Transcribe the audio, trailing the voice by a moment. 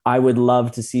I would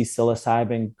love to see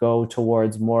psilocybin go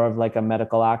towards more of like a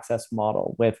medical access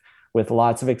model with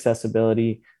lots of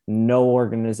accessibility, no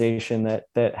organization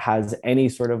that has any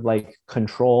sort of like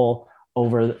control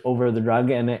over the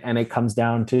drug, and it comes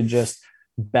down to just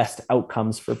best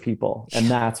outcomes for people, and Yeah.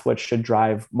 that's what should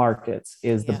drive markets,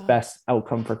 is the Yeah. best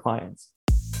outcome for clients.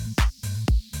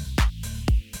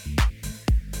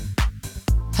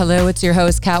 Hello, it's your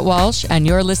host, Kat Walsh, and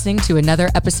you're listening to another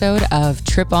episode of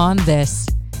Trip on This.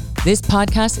 This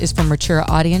podcast is for mature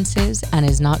audiences and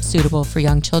is not suitable for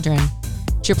young children.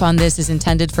 Trip on This is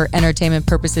intended for entertainment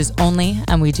purposes only,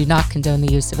 and we do not condone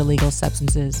the use of illegal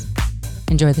substances.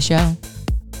 Enjoy the show.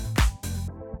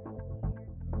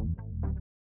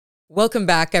 Welcome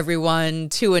back, everyone,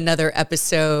 to another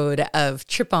episode of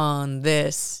Trip on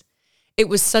This. It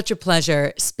was such a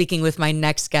pleasure speaking with my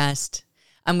next guest.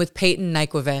 I'm with Peyton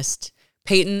Nyquist.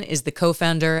 Peyton is the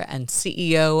co-founder and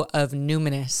CEO of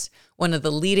Numinus, one of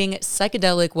the leading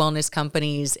psychedelic wellness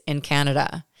companies in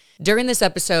Canada. During this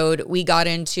episode, we got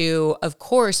into, of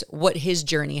course, what his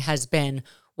journey has been,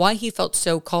 why he felt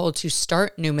so called to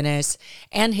start Numinus,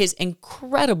 and his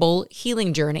incredible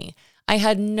healing journey. I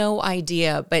had no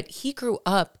idea, but he grew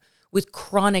up with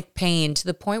chronic pain to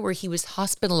the point where he was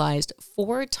hospitalized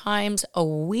 4 times a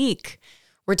week.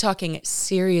 We're talking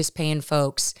serious pain,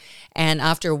 folks. And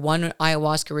after one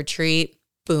ayahuasca retreat,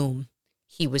 boom,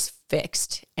 he was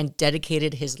fixed and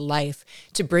dedicated his life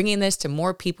to bringing this to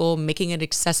more people, making it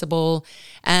accessible,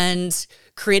 and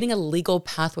creating a legal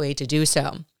pathway to do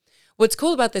so. What's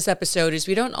cool about this episode is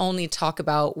we don't only talk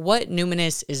about what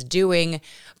Numinus is doing,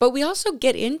 but we also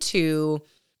get into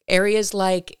areas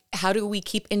like, how do we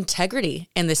keep integrity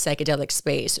in the psychedelic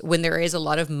space when there is a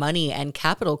lot of money and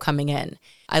capital coming in?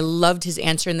 I loved his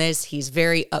answer in this. He's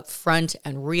very upfront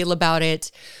and real about it.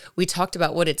 We talked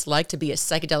about what it's like to be a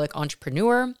psychedelic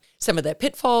entrepreneur, some of the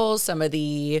pitfalls, some of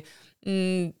the,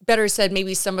 better said,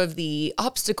 maybe some of the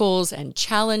obstacles and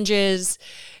challenges.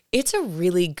 It's a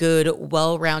really good,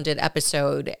 well-rounded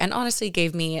episode, and honestly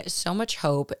gave me so much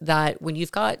hope that when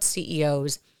you've got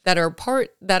CEOs that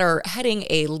are heading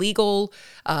a legal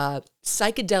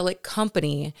psychedelic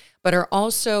company, but are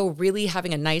also really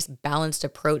having a nice balanced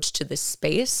approach to this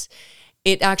space,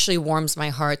 it actually warms my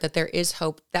heart that there is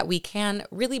hope that we can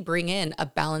really bring in a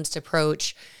balanced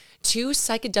approach to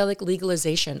psychedelic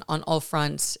legalization on all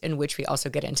fronts, in which we also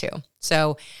get into.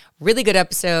 So, really good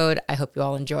episode. I hope you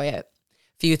all enjoy it.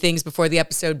 Few things before the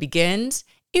episode begins.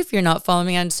 If you're not following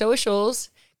me on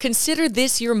socials, consider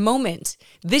this your moment.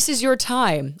 This is your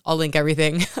time. I'll link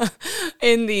everything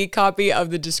in the copy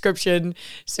of the description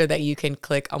so that you can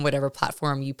click on whatever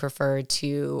platform you prefer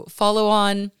to follow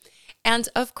on. And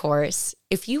of course,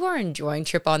 if you are enjoying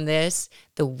Trip on This,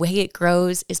 the way it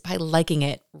grows is by liking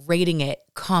it, rating it,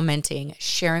 commenting,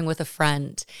 sharing with a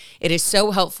friend. It is so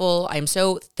helpful. I'm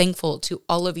so thankful to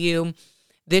all of you.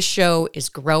 This show is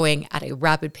growing at a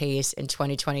rapid pace in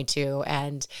 2022,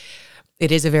 and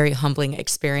it is a very humbling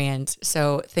experience.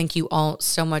 So thank you all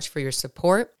so much for your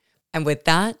support. And with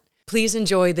that, please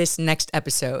enjoy this next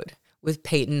episode with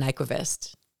Peyton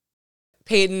Nyquist.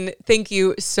 Peyton, thank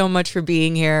you so much for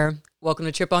being here. Welcome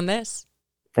to Trip on This.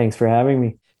 Thanks for having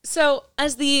me. So,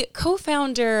 as the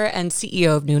co-founder and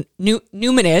CEO of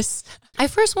Numinus, I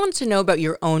first want to know about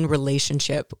your own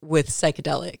relationship with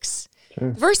psychedelics.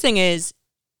 Sure. The first thing is,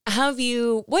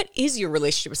 what is your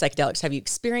relationship with psychedelics? Have you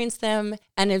experienced them?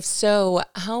 And if so,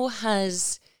 how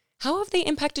have they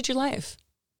impacted your life?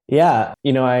 Yeah,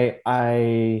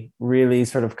 I really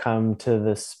sort of come to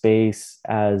the space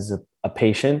as a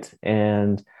patient,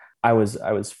 and I was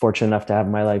fortunate enough to have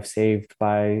my life saved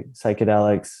by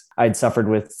psychedelics. I'd suffered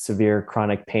with severe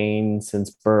chronic pain since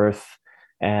birth,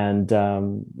 and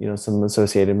some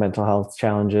associated mental health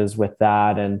challenges with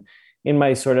that. And in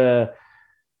my sort of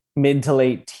mid to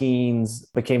late teens,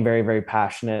 became very, very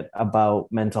passionate about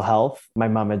mental health. My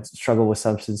mom had struggled with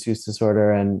substance use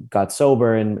disorder and got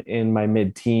sober in my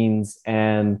mid teens.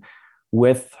 And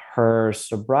with her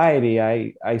sobriety,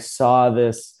 I saw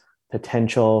this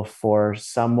potential for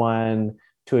someone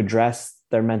to address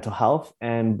their mental health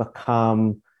and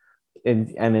become,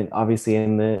 obviously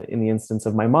in the instance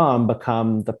of my mom,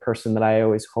 become the person that I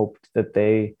always hoped that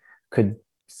they could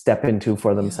step into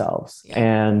for Yeah. themselves. Yeah.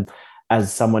 And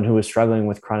as someone who was struggling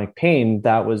with chronic pain,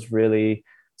 that was really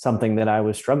something that I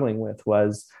was struggling with.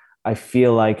 Was I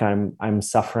feel like I'm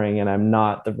suffering and I'm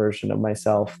not the version of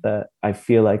myself that I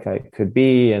feel like I could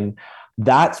be. And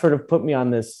that sort of put me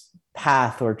on this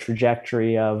path or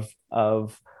trajectory of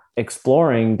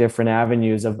exploring different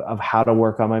avenues of how to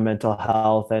work on my mental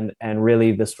health, and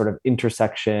really this sort of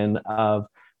intersection of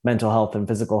mental health and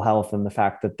physical health, and the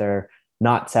fact that they're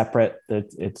not separate.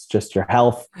 It's just your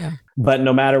health. Yeah. But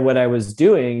no matter what I was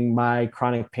doing, my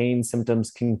chronic pain symptoms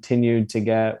continued to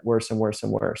get worse and worse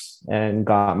and worse, and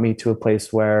got me to a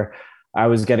place where I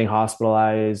was getting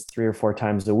hospitalized 3 or 4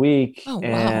 times a week. Oh, wow.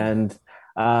 And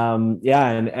yeah,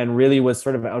 and really was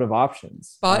sort of out of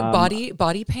options.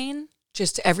 Body pain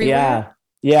just everywhere? Yeah.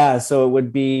 Yeah. So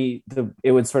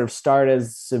it would sort of start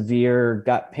as severe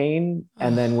gut pain.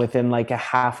 And then Oh, within like a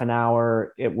half an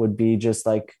hour, it would be just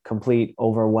like complete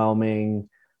overwhelming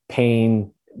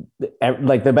pain.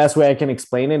 Like the best way I can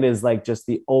explain it is like just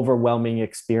the overwhelming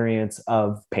experience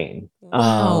of pain.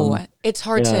 wow. Yeah. It's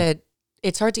hard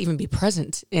to even be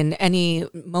present in any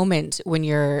moment when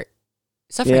you're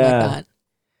suffering like Yeah. that.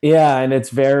 Yeah. And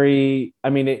it's very, I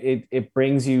mean, it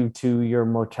brings you to your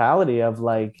mortality of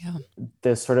like Yeah.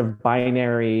 this sort of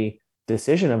binary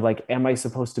decision of like, am I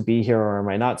supposed to be here or am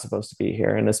I not supposed to be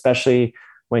here? And especially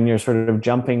when you're sort of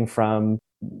jumping from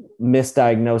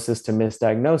misdiagnosis to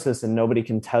misdiagnosis and nobody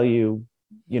can tell you,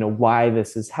 why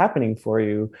this is happening for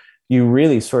you, you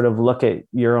really sort of look at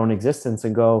your own existence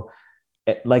and go,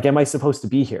 like, am I supposed to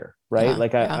be here? Right. Yeah.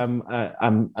 Like Yeah.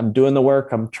 I'm doing the work.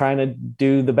 I'm trying to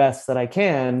do the best that I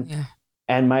can. Yeah.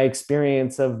 And my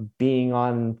experience of being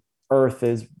on earth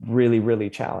is really, really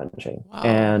challenging.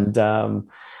 Wow.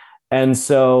 And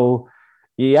so,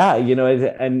 yeah,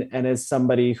 and as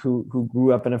somebody who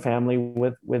grew up in a family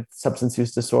with substance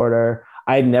use disorder,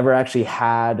 I'd never actually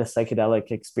had a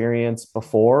psychedelic experience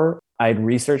before. I'd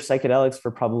researched psychedelics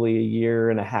for probably a year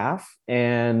and a half,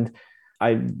 and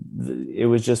I it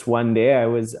was just one day I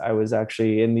was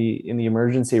actually in the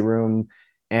emergency room,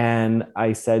 and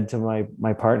I said to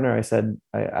my partner, I said,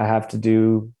 I have to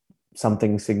do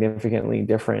something significantly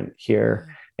different here,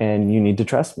 Yeah. and you need to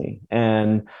trust me.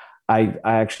 And I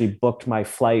actually booked my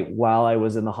flight while I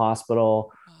was in the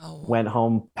hospital, Wow. went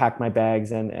home, packed my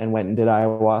bags, and went and did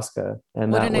ayahuasca.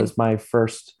 And What that an in- was my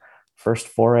first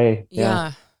foray. Yeah.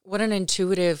 yeah. What an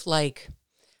intuitive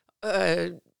uh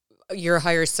your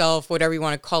higher self, whatever you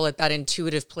want to call it, that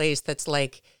intuitive place that's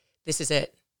like, this is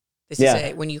it. This is Yeah.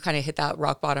 it. When you kind of hit that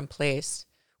rock bottom place.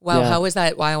 Wow, how Yeah. was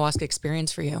that ayahuasca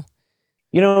experience for you?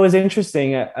 It was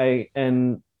interesting.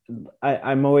 I'm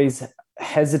always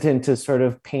hesitant to sort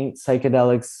of paint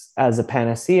psychedelics as a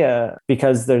panacea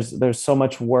because there's so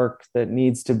much work that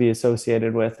needs to be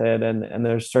associated with it, and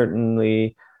there's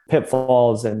certainly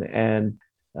pitfalls and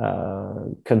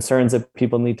concerns that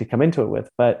people need to come into it with.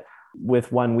 But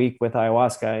with 1 week with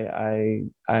ayahuasca,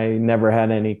 I never had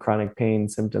any chronic pain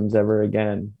symptoms ever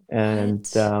again, and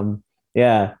What?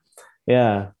 yeah,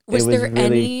 yeah, it was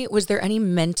really. Was there any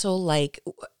mental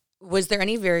was there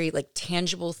any very like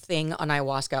tangible thing on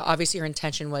ayahuasca? Obviously your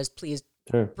intention was please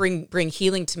Sure. bring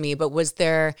healing to me, but was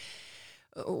it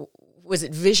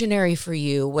visionary for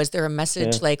you? Was there a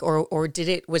message Yeah. like or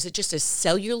was it just a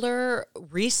cellular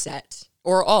reset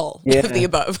or all of the Yeah.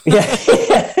 above? Yeah.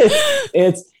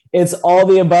 It's all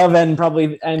the above and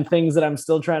probably and things that I'm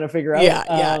still trying to figure out. Yeah,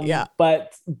 yeah, yeah.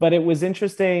 But it was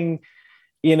interesting.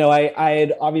 I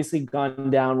had obviously gone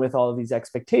down with all of these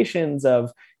expectations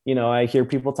of, I hear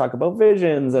people talk about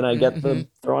visions and I Hmm. get Hmm. the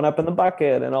thrown up in the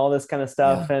bucket and all this kind of Yeah.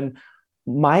 stuff. And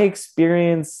my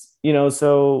experience,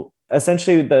 so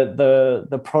essentially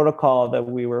the protocol that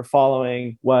we were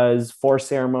following was 4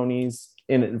 ceremonies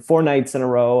in 4 nights in a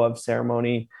row of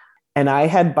ceremony. And I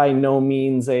had by no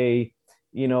means a,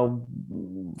 you know,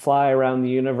 fly around the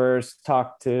universe,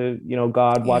 talk to,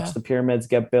 God, watch Yeah. the pyramids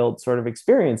get built sort of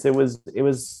experience. It was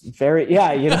very, yeah,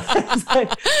 I'm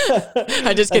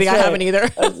just kidding. that's I haven't right. either.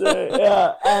 That's right.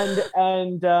 Yeah.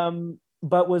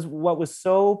 But what was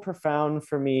so profound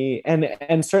for me,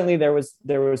 and certainly there was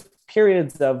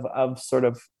periods of sort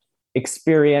of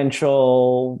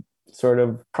experiential sort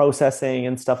of processing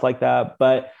and stuff like that.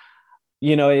 But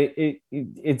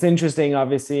it's interesting,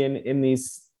 obviously, in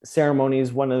these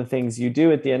ceremonies, one of the things you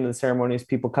do at the end of the ceremony is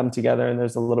people come together and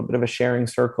there's a little bit of a sharing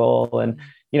circle. And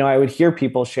I would hear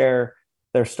people share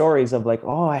their stories of like,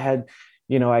 oh, I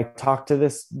talked to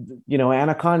this,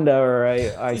 anaconda, or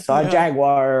I saw a Yeah.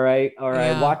 jaguar, or I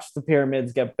Yeah. watched the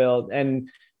pyramids get built. And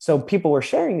so people were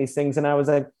sharing these things, and I was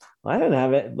like, well, I didn't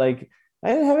have it. Like,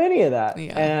 I didn't have any of that.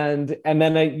 Yeah. And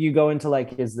then you go into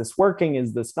like, is this working?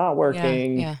 Is this not Yeah.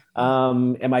 working? Yeah. Yeah.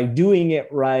 Am I doing it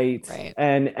right? Right.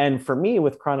 And for me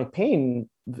with chronic pain,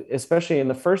 especially in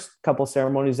the first couple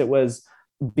ceremonies, it was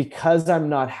because I'm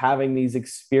not having these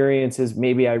experiences,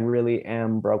 maybe I really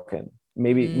am broken.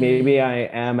 Maybe Mm. I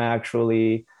am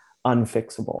actually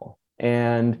unfixable.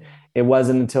 And it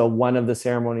wasn't until one of the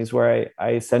ceremonies where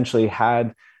I essentially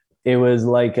had, it was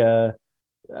like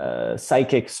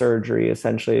psychic surgery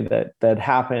essentially that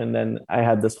happened, and I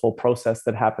had this whole process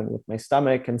that happened with my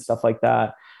stomach and stuff like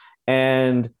that.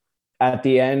 And at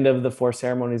the end of the 4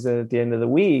 ceremonies, at the end of the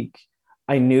week,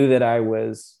 I knew that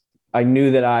I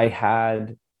knew that I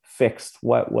had fixed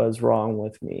what was wrong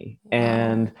with me. Wow.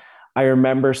 And I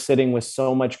remember sitting with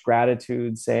so much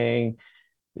gratitude saying,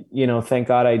 thank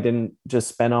God I didn't just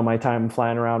spend all my time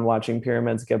flying around watching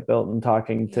pyramids get built and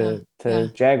talking Yeah. to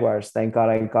jaguars. Thank God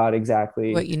I got What exactly,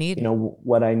 you need.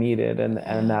 what I needed, and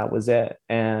Yeah. that was it.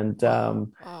 And Wow.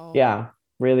 Wow. yeah,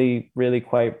 really, really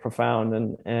quite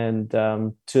profound. And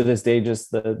to this day,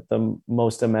 just the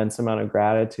most immense amount of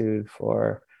gratitude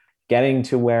for getting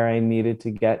to where I needed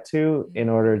to get to in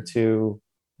order to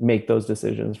make those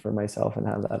decisions for myself and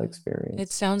have that It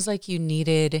experience. sounds like you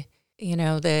needed,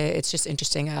 it's just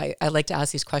interesting. I like to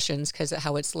ask these questions because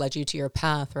how it's led you to your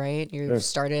path, right? You've Sure.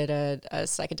 started a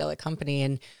psychedelic company.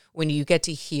 And when you get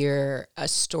to hear a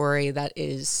story that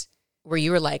is where you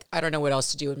were like, I don't know what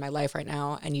else to do with my life right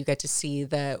now. And you get to see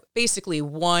the basically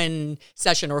one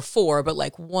session or four, but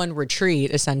like one retreat,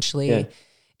 Yeah. essentially,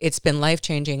 it's been life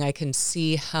changing. I can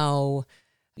see how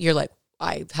you're like,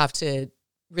 I have to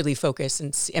really focus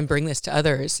and bring this to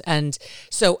others. And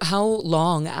so how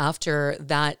long after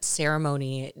that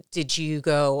ceremony did you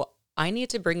go, I need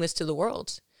to bring this to the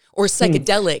world, or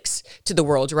psychedelics to the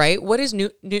world, right? What is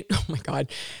oh my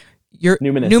God, you're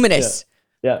Numinous. Yeah. numinous.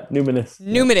 Yeah. Numinous.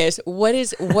 Yeah. Numinous.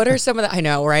 What are some of the, I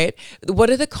know, right? What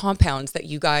are the compounds that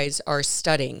you guys are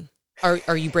studying?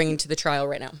 Are you bringing to the trial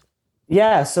right now?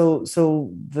 Yeah. So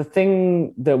the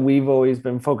thing that we've always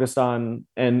been focused on,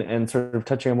 and sort of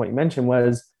touching on what you mentioned,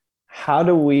 was how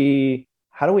do we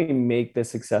make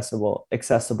this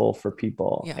accessible for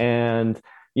people? Yeah. And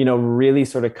really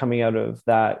sort of coming out of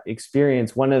that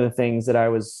experience, one of the things that I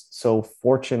was so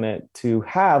fortunate to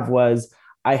have was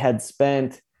I had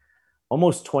spent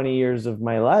almost 20 years of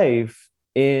my life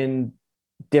in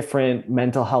different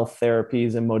mental health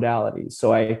therapies and modalities.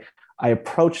 So I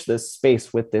approached this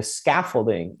space with this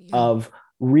scaffolding Yeah. of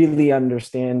really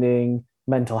understanding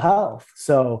mental health.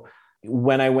 So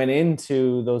when I went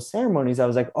into those ceremonies, I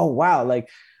was like, oh wow, like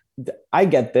I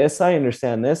get this, I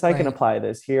understand this, I can Right. apply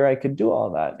this here, I could do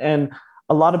all that. And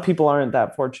a lot of people aren't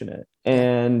that fortunate. Yeah.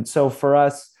 And so for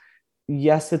us,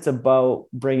 yes, it's about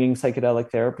bringing psychedelic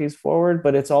therapies forward,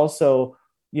 but it's also,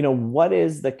 what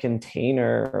is the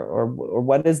container, or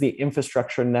what is the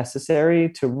infrastructure necessary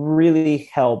to really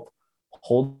help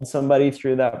hold somebody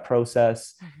through that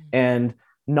process, Mhm. and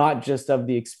not just of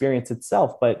the experience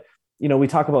itself, but we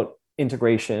talk about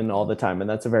integration all Yeah. the time, and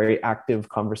that's a very active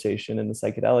conversation in the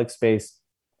psychedelic space.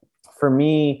 For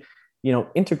me,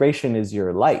 integration is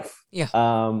your life. Yeah.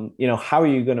 How are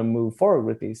you going to move forward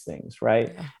with these things,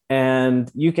 right? Yeah.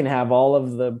 And you can have all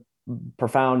of the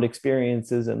profound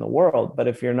experiences in the world, but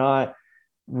if you're not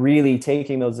really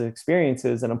taking those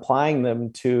experiences and applying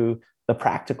them to the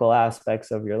practical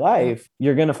aspects of your Yeah. life,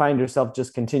 you're going to find yourself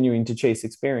just continuing to chase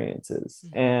experiences.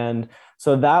 Mhm. And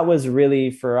so that was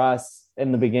really for us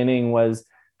in the beginning, was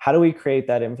how do we create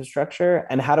that infrastructure,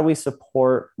 and how do we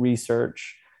support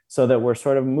research so that we're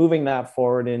sort of moving that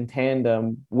forward in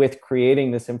tandem with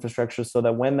creating this infrastructure, so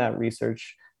that when that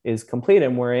research is complete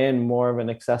and we're in more of an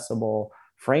accessible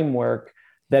framework,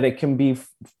 that it can be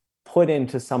put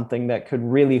into something that could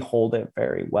really hold it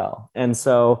very well. And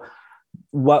so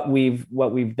what we've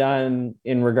done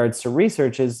in regards to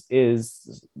research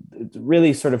is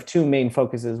really sort of two main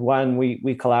focuses. One,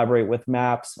 we collaborate with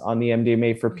MAPS on the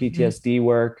MDMA for Mhm. PTSD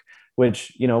work,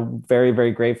 which very,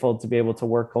 very grateful to be able to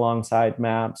work alongside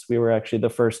MAPS. We were actually the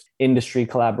first industry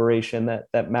collaboration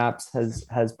that MAPS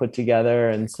has put together,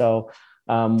 and so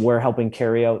we're helping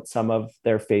carry out some of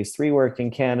their phase 3 work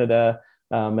in Canada,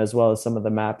 as well as some of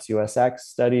the MAPS USX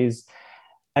studies.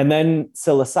 And then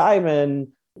psilocybin,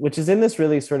 which is in this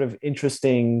really sort of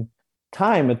interesting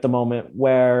time at the moment,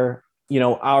 where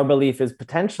our belief is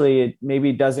potentially it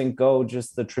maybe doesn't go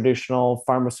just the traditional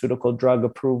pharmaceutical drug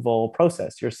approval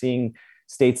process. You're seeing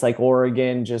states like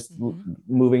Oregon just Mhm.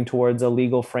 moving towards a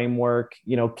legal framework.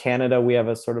 Canada, we have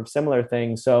a sort of similar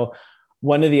thing. So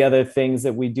one of the other things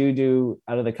that we do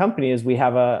out of the company is we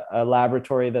have a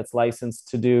laboratory that's licensed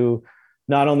to do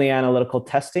not only analytical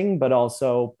testing, but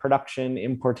also production,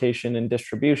 importation, and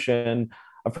distribution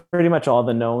of pretty much all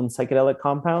the known psychedelic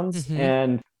compounds. Mhm.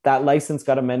 And that license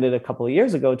got amended a couple of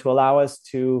years ago to allow us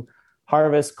to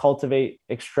harvest, cultivate,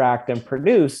 extract, and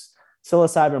produce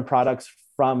psilocybin products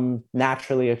from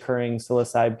naturally occurring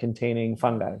psilocybin containing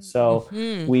fungi. So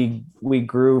Mhm. we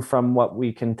grew, from what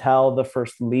we can tell, the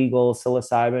first legal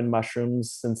psilocybin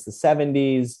mushrooms since the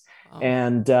 70s. Wow.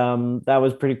 And that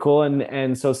was pretty cool.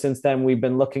 And so since then, we've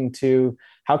been looking to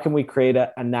how can we create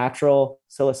a natural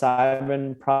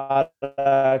psilocybin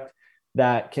product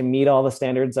that can meet all the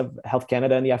standards of Health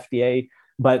Canada and the FDA,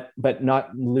 but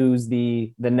not lose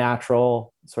the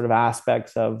natural sort of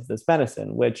aspects of this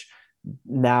medicine, which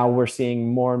now we're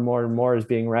seeing more and more and more as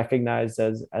being recognized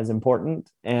as important.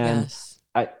 And Yes.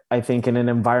 I think in an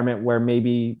environment where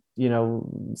maybe,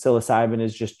 psilocybin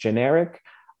is just generic,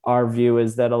 our view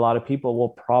is that a lot of people will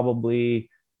probably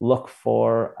look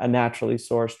for a naturally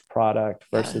sourced product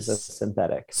versus a Yes.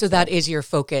 synthetic. So that is your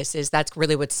focus, is that's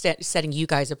really what's setting you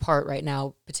guys apart right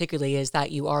now, particularly, is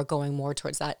that you are going more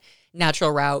towards that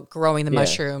natural route, growing the Yeah,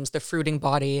 mushrooms, the fruiting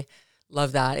body.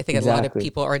 Love that. I think a lot of exactly.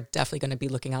 people are definitely going to be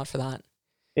looking out for that.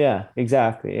 Yeah,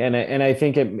 exactly. And I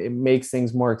think it makes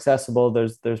things more accessible.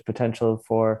 There's potential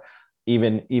for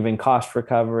even cost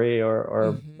recovery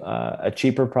or Hmm. a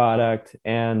cheaper product.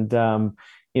 And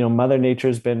Mother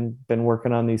Nature's been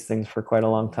working on these things for quite a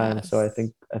long time. So Yes.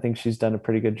 I think she's done a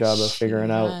pretty good job of She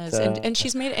figuring out. has, and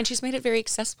she's made it very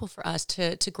accessible for us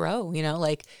to grow.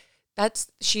 Like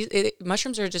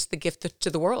mushrooms are just the gift to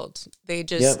the world.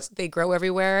 Yep. They grow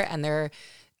everywhere, and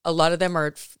a lot of them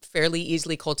are fairly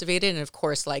easily cultivated. And of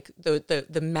course, like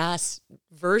the mass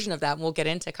version of that, and we'll get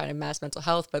into kind of mass mental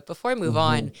health. But before I move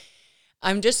on, Hmm.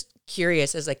 I'm just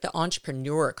curious, as like the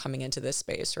entrepreneur coming into this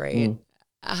space, right?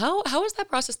 How has that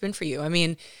process been for you? I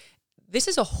mean, this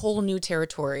is a whole new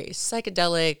territory,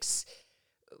 psychedelics,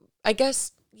 I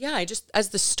guess. Yeah, I just, as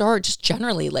the start, just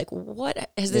generally, like, what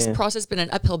has this Yeah. process been?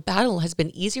 An uphill battle? Has been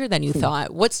easier than you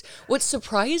thought? What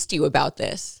surprised you about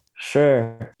this?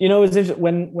 Sure. It was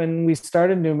interesting when we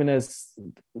started Numinous.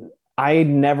 I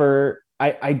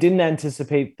didn't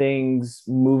anticipate things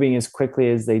moving as quickly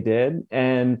as they did.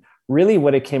 And really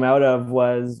what it came out of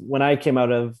was when I came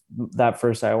out of that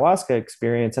first ayahuasca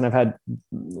experience, and I've had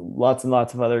lots and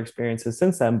lots of other experiences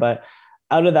since then, but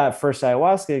out of that first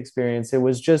ayahuasca experience, it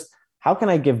was just how can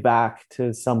I give back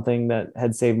to something that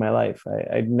had saved my life?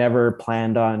 I'd never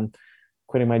planned on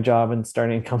quitting my job and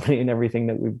starting a company and everything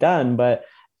that we've done. But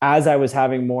as I was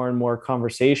having more and more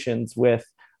conversations with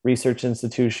research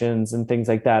institutions and things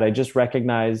like that, I just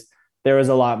recognized there was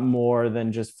a lot more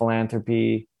than just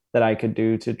philanthropy that I could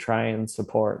do to try and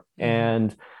support. Hmm.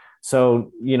 And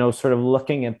so, sort of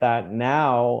looking at that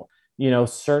now,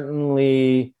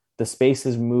 certainly the space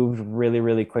has moved really,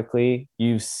 really quickly.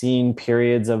 You've seen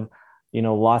periods of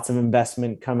lots of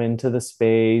investment come into the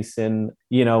space, and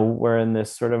we're in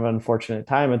this sort of unfortunate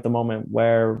time at the moment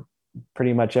where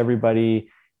pretty much everybody,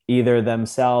 either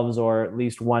themselves or at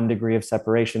least one degree of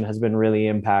separation, has been really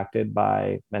impacted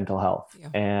by mental health. Yeah.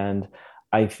 And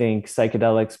I think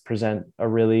psychedelics present a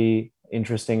really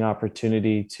interesting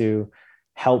opportunity to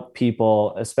help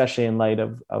people, especially in light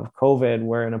of COVID.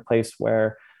 We're in a place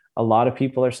where a lot of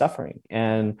people are suffering,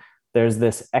 and there's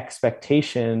this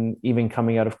expectation even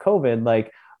coming out of COVID,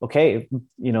 like, okay,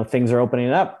 things are opening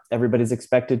up, everybody's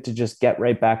expected to just get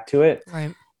right back to it.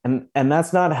 Right. And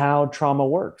that's not how trauma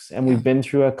works, and Yeah. we've been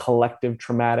through a collective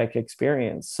traumatic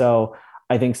experience. So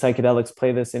I think psychedelics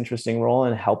play this interesting role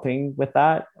in helping with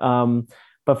that.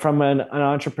 But from an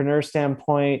entrepreneur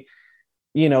standpoint,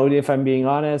 if I'm being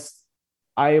honest,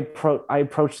 I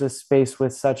approach this space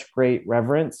with such great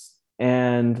reverence,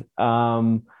 and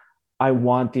I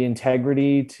want the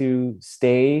integrity to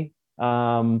stay.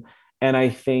 And I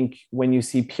think when you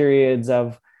see periods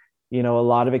of, a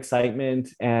lot of excitement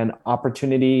and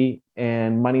opportunity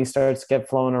and money starts to get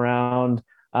flowing around,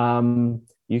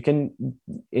 you can,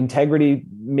 integrity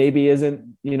maybe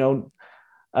isn't,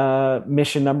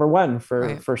 mission number one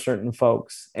Right. for certain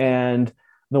folks. Yeah. And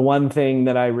the one thing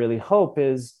that I really hope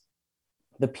is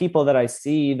the people that I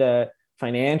see that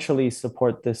financially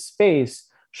support this space.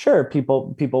 Sure,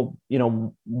 people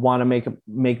want to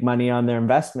make money on their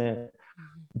investment,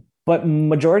 Hmm. but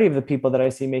majority of the people that I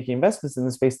see making investments in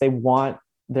the space, they want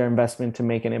their investment to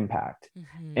make an impact.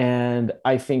 Hmm. And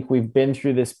I think we've been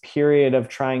through this period of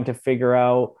trying to figure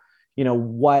out,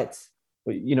 what,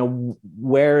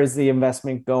 where is the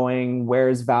investment going, where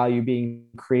is value being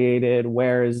created,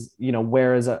 where is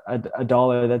a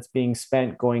dollar that's being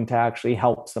spent going to actually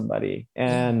help somebody.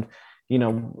 Yeah. And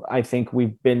I think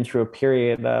we've been through a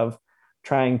period of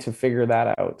trying to figure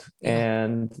that out. Yeah.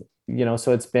 And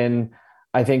so it's been,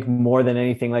 I think, more than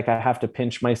anything, like I have to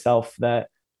pinch myself that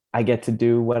I get to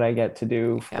do what I get to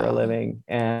do for a Yeah. living.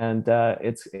 And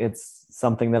it's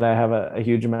something that I have a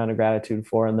huge amount of gratitude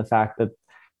for. And the fact that,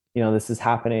 this is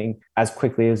happening as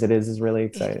quickly as it is really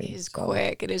It exciting. is So,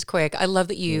 quick. It is quick. I love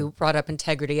that yeah. you brought up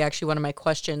integrity. Actually, one of my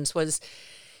questions was,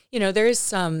 there is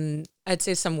some, I'd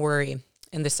say, some worry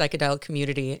in the psychedelic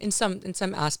community in some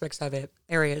aspects of it,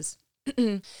 areas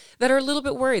that are a little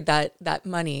bit worried that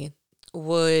money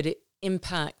would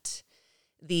impact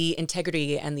the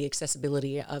integrity and the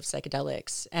accessibility of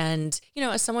psychedelics. And,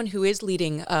 as someone who is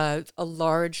leading a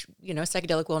large,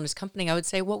 psychedelic wellness company, I would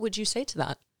say, what would you say to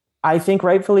that? I think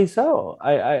rightfully so.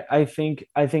 I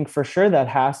think for sure that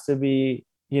has to be,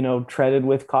 treaded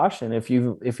with caution. If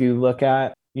you look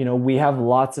at, we have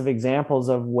lots of examples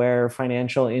of where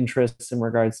financial interests in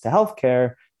regards to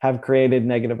healthcare have created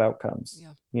negative outcomes.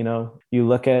 Yeah. You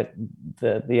look at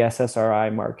the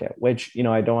SSRI market, which,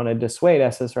 I don't want to dissuade.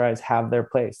 SSRIs have their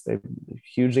place. They're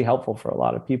hugely helpful for a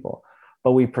lot of people,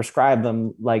 but we prescribe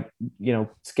them like,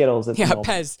 Skittles at the Yeah, moment.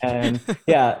 Pez. And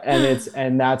yeah,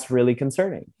 and that's really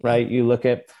concerning, Yeah. right? You look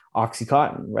at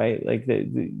Oxycontin, right? Like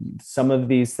some of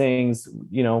these things,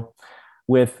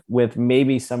 with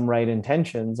maybe some right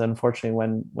intentions,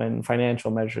 unfortunately, when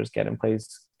financial measures get in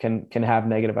place, can have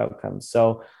negative outcomes.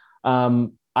 So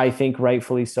I think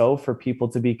rightfully so for people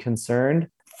to be concerned.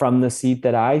 From the seat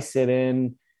that I sit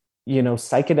in,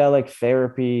 psychedelic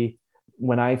therapy,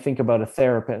 when I think about a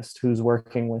therapist who's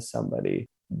working with somebody,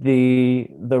 the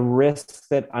risks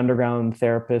that underground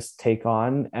therapists take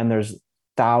on, and there's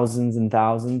thousands and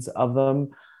thousands of them,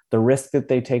 the risk that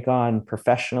they take on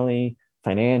professionally,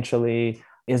 financially,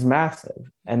 is massive.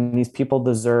 And these people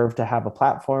deserve to have a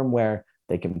platform where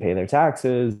they can pay their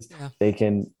taxes, Yeah. they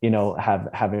can,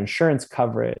 have insurance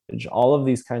coverage, all of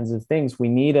these kinds of things. We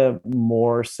need a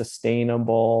more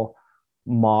sustainable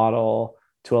model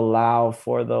to allow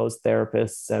for those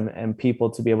therapists and people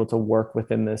to be able to work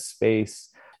within this space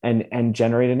and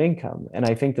generate an income. And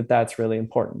I think that that's really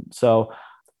important. So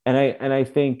and I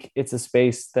think it's a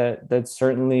space that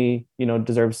certainly,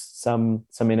 deserves some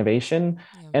innovation.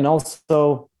 Yeah. And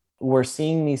also we're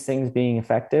seeing these things being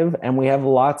effective, and we have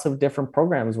lots of different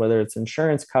programs, whether it's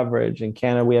insurance coverage. In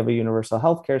Canada, we have a universal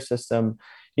healthcare system.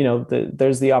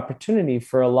 There's the opportunity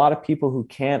for a lot of people who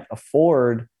can't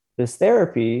afford this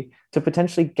therapy to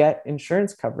potentially get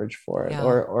insurance coverage for it, Yeah.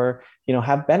 or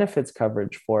have benefits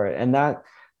coverage for it. And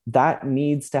that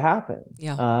needs to happen.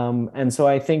 Yeah. And so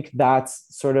I think that's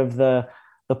sort of the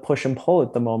push and pull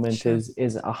at the moment. Sure.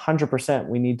 is 100%.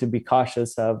 We need to be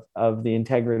cautious of the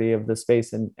integrity of the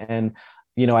space. And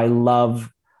I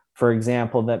love, for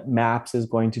example, that MAPS is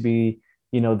going to be,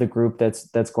 the group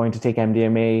that's going to take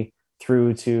MDMA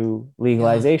through to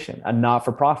legalization, a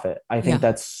not-for-profit. I think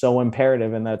that's so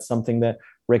imperative. And that's something that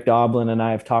Rick Doblin and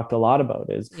I have talked a lot about,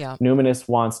 is Numinous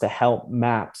wants to help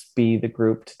MAPS be the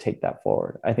group to take that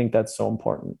forward. I think that's so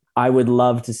important. I would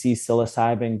love to see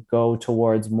psilocybin go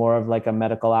towards more of like a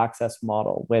medical access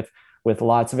model with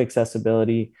lots of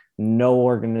accessibility, no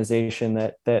organization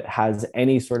that has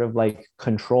any sort of like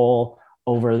control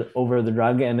over the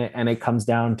drug. And it comes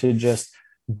down to just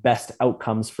best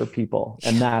outcomes for people.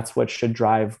 And that's what should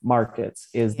drive markets,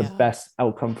 is the best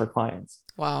outcome for clients.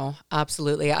 Wow,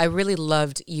 absolutely. I really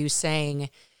loved you saying,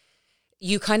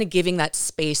 you kind of giving that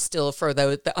space still for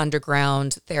the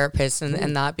underground therapists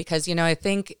and that, because, I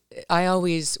think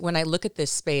when I look at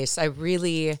this space, I'm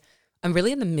really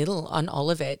in the middle on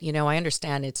all of it. I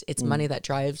understand it's money that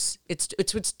drives, it's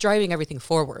what's driving everything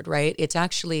forward, right? It's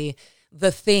actually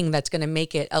the thing that's going to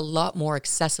make it a lot more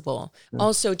accessible.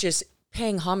 Also, just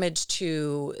paying homage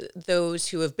to those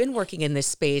who have been working in this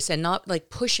space and not like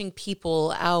pushing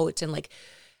people out, and like,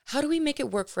 how do we make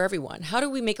it work for everyone? How do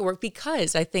we make it work?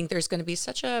 Because I think there's going to be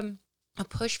such a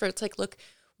push for, it's like, look,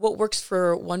 what works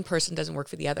for one person doesn't work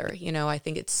for the other. I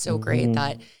think it's so great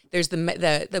that there's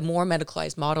the more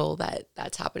medicalized model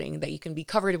that's happening, that you can be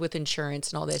covered with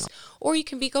insurance and all this, or you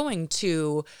can be going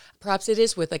to, perhaps it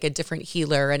is with like a different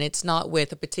healer and it's not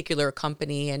with a particular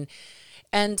company.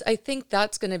 And I think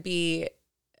that's going to be,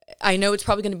 I know it's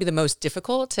probably going to be the most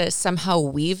difficult to somehow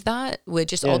weave that with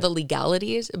just all the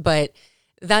legalities, but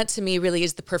that to me really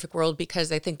is the perfect world,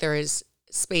 because I think there is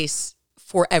space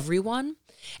for everyone.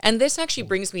 And this actually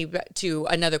brings me back to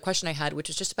another question I had, which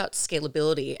is just about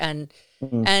scalability.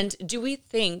 And do we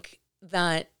think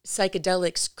that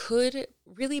psychedelics could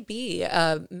really be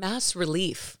a mass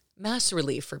relief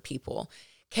for people?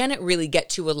 Can it really get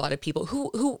to a lot of people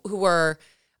who are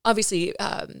obviously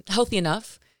healthy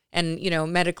enough and,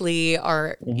 medically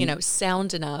are,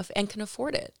 sound enough and can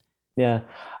afford it? Yeah.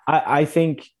 I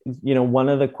think, one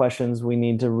of the questions we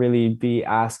need to really be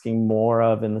asking more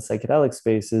of in the psychedelic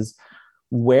space is,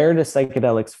 where do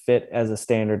psychedelics fit as a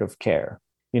standard of care?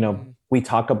 We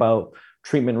talk about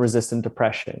treatment resistant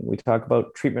depression. We talk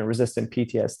about treatment resistant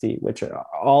PTSD, which are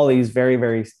all these very,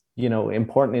 very,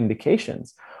 important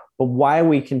indications. But why are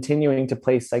we continuing to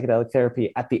place psychedelic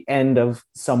therapy at the end of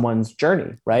someone's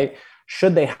journey, right?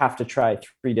 Should they have to try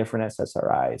 3 different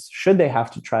SSRIs? Should they have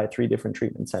to try 3 different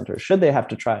treatment centers? Should they have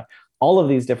to try all of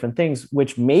these different things,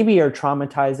 which maybe are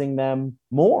traumatizing them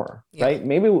more, Yeah. right?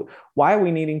 Maybe why are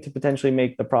we needing to potentially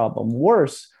make the problem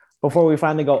worse before we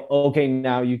finally go, okay,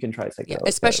 now you can try Yeah, psychedelic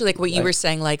especially therapy, like what you right? were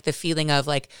saying, like the feeling of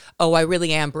like, oh, I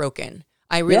really am broken.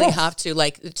 I really have Yes, to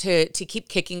like to keep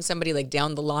kicking somebody like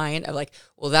down the line of like,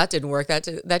 well, that didn't work.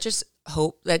 That just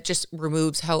hope that just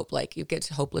removes hope. Like you get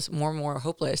hopeless, more and more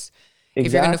hopeless if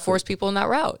you're going to exactly. force people in that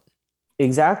route.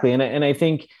 Exactly. And I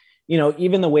think,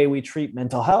 even the way we treat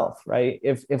mental health, right?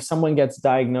 If someone gets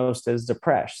diagnosed as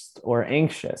depressed or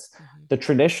anxious, Mhm. the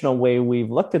traditional way we've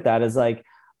looked at that is like,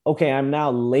 okay, I'm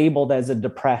now labeled as a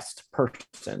depressed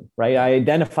person, right? I Mm.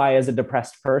 identify as a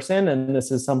depressed person, and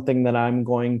this is something that I'm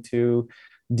going to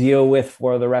deal with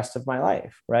for the rest of my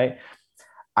life, right?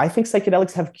 I think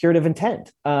psychedelics have curative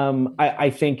intent. I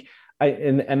think,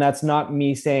 and that's not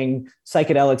me saying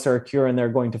psychedelics are a cure and they're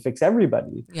going to fix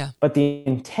everybody, Yeah. but the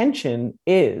intention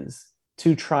is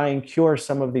to try and cure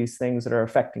some of these things that are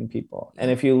affecting people. And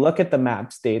Yeah. if you look at the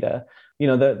MAPS data,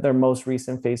 their most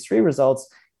recent phase 3 results,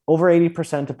 over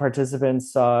 80% of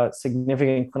participants saw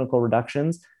significant clinical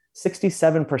reductions.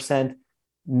 67%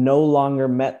 no longer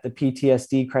met the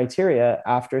PTSD criteria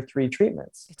after 3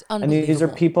 treatments. It's And these are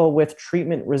unbelievable. people with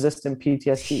treatment resistant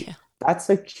PTSD. Yeah. That's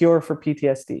a cure for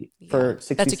PTSD Yeah. for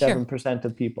That's a cure. 67%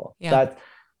 of people. Yeah.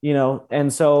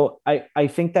 And so I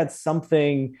think that's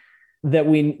something that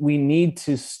we need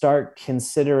to start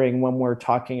considering when we're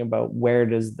talking about where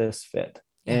does this fit.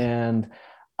 Yeah. And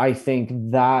I think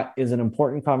that is an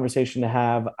important conversation to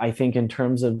have. I think in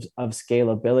terms of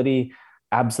scalability,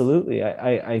 absolutely.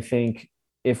 I think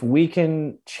if we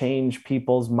can change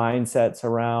people's mindsets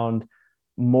around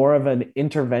more of an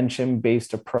intervention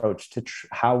based approach to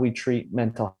how we treat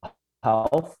mental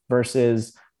health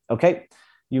versus, okay,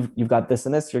 you've got this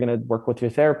and this, you're going to work with your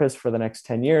therapist for the next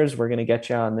 10 years, we're going to get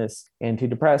you on this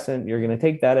antidepressant, you're going to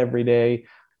take that every day.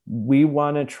 We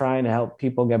want to try and help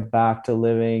people get back to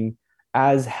living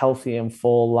as healthy and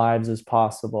full lives as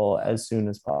possible Yeah. as soon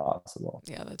as possible.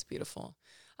 Yeah, that's beautiful.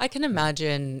 I can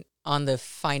imagine on the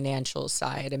financial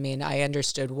side. I mean, I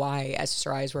understood why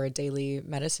SSRIs were a daily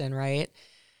medicine, right?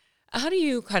 How do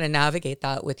you kind of navigate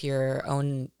that with your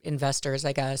own investors,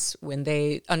 I guess, when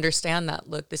they understand that,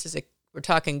 look, we're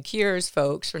talking cures,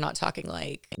 folks. We're not talking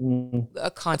like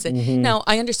a constant. Mm-hmm. Now,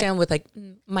 I understand with like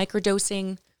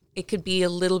microdosing, it could be a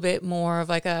little bit more of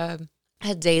like a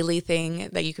daily thing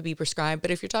that you could be prescribed.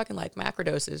 But if you're talking like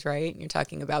macrodoses, right? And you're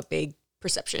talking about big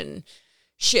perception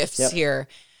shifts Yep. here.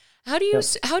 Yep.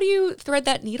 How do you thread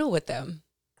that needle with them?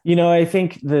 I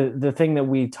think the thing that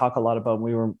we talk a lot about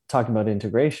when we were talking about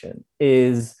integration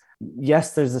is,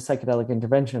 yes, there's a psychedelic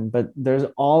intervention, but there's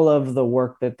all of the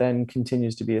work that then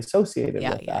continues to be associated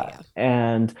Yeah, with yeah, that. yeah.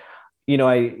 And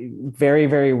I very,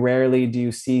 very rarely do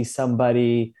you see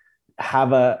somebody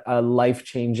have a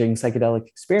life-changing psychedelic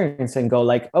experience and go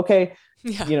like, okay,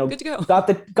 Yeah, good to go. got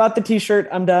the t-shirt,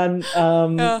 I'm done.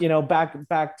 Yeah,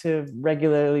 Back to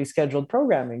regularly scheduled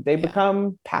programming. They yeah,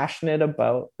 become passionate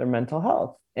about their mental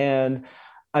health. And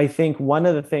I think one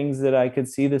of the things that I could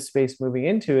see this space moving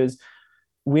into is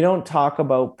we don't talk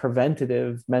about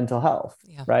preventative mental health,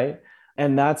 yeah. right?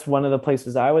 And that's one of the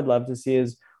places I would love to see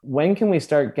is, when can we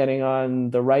start getting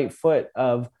on the right foot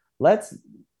of, let's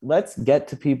get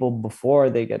to people before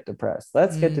they get depressed.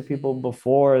 Let's get to people Hmm.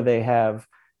 before they have,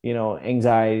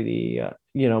 anxiety.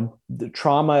 The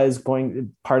trauma is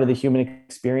going, part of the human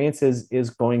experience is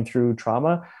going through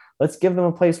trauma. Let's give them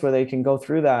a place where they can go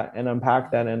through that and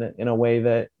unpack that in a way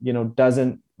that,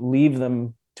 doesn't leave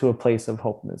them to a place of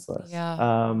hopelessness.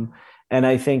 Yeah, And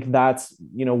I think that's,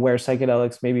 where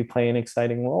psychedelics maybe play an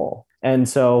exciting role. And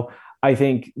so I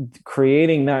think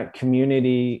creating that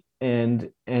community and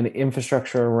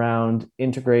infrastructure around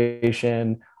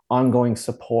integration, ongoing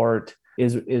support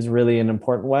is really an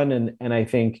important one. And I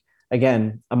think,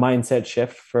 again, a mindset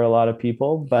shift for a lot of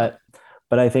people, yeah,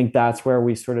 but I think that's where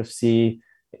we sort of see,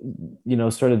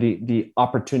 sort of the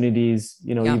opportunities,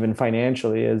 yeah, even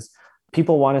financially, is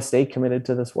people want to stay committed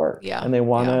to this work yeah, and they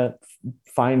want yeah, to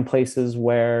find places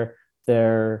where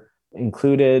they're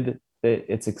included, that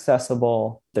it's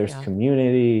accessible, there's yeah.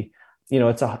 community.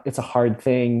 It's a hard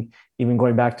thing. Even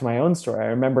going back to my own story, I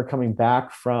remember coming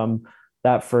back from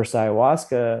that first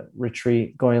ayahuasca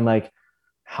retreat going like,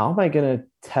 how am I going to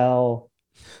tell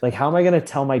how am I going to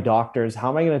tell my doctors, how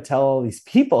am I going to tell all these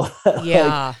people that like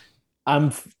Yeah.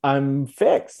 I'm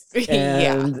fixed?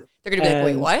 Yeah. They're gonna be like,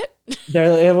 wait, And what? they're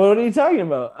like, what are you talking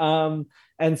about?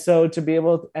 And so to be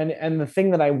able and the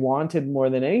thing that I wanted more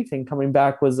than anything coming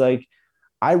back was like,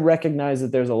 I recognize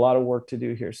that there's a lot of work to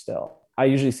do here still. I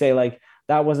usually say like,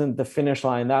 that wasn't the finish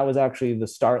line, that was actually the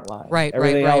start line. Right, right,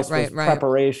 Everything right, else was right, right.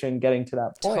 preparation getting to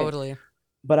that point. Totally.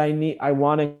 I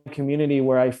want a community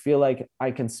where I feel like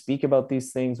I can speak about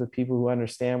these things with people who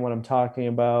understand what I'm talking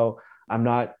about. I'm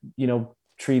not,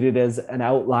 treated as an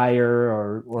outlier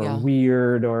or Yeah.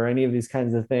 weird or any of these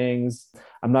kinds of things.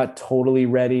 I'm not totally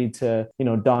ready to,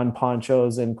 don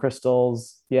ponchos and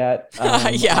crystals yet.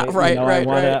 Yeah, right, I right,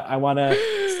 want right.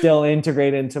 to, still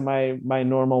integrate into my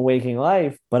normal waking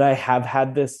life, but I have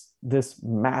had this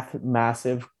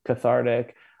massive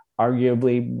cathartic,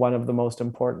 arguably one of the most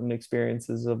important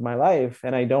experiences of my life,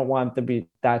 and I don't want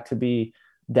that to be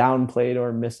downplayed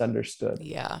or misunderstood.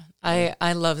 Yeah, Yeah.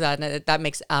 I love that, and that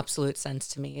makes absolute sense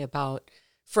to me about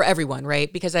for everyone,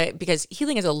 right? Because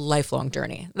healing is a lifelong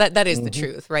journey. That is the Mm-hmm.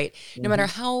 truth, right? No matter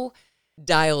Mm-hmm. how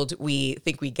dialed we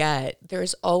think we get,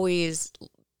 there's always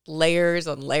layers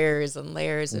on layers on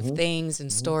layers of Mm-hmm. things and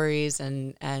Mm-hmm. stories,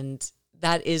 and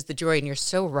that is the joy. And you're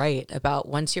so right about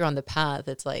once you're on the path,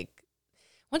 it's like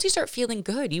once you start feeling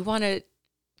good, you want to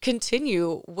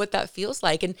continue what that feels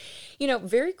like. And,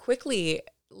 very quickly,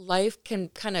 life can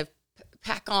kind of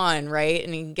pack on, right?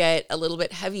 And you can get a little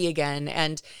bit heavy again.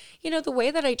 And, the way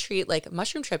that I treat like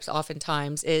mushroom trips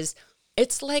oftentimes is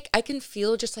it's like I can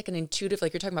feel just like an intuitive,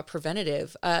 like you're talking about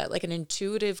preventative, like an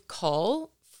intuitive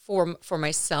call for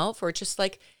myself, or just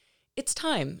like it's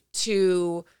time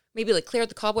to maybe like clear out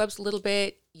the cobwebs a little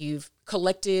bit. You've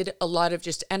collected a lot of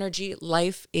just energy.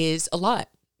 Life is a lot,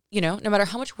 no matter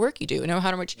how much work you do, Mm-hmm.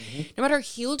 no matter how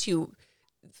healed you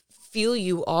feel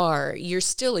you are, you're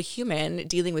still a human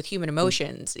dealing with human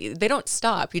emotions. They don't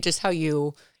stop. You just how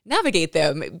you navigate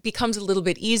them it becomes a little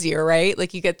bit easier, right?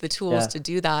 Like you get the tools Yeah. to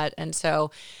do that. And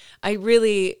so I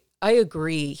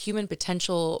agree. Human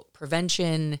potential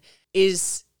prevention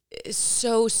is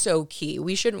so key.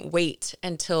 We shouldn't wait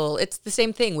until it's the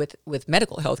same thing with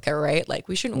medical healthcare, right? Like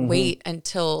we shouldn't Mm-hmm. wait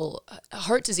until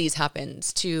heart disease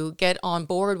happens to get on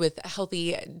board with a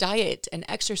healthy diet and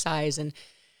exercise and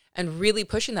really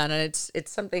pushing that. And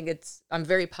it's something I'm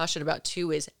very passionate about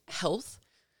too is health.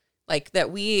 Like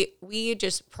that we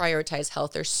just prioritize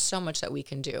health. There's so much that we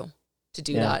can do to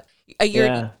do Yeah. that.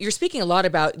 Yeah. You're speaking a lot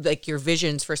about like your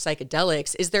visions for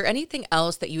psychedelics. Is there anything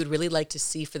else that you would really like to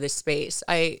see for this space?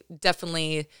 I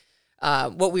definitely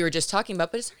what we were just talking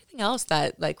about, but is there anything else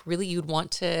that like really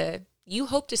you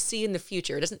hope to see in the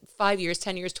future? It isn't 5 years,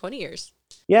 10 years, 20 years.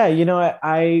 Yeah,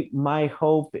 my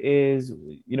hope is,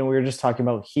 we were just talking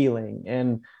about healing,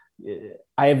 and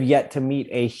I have yet to meet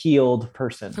a healed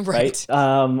person, right?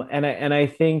 Right. And I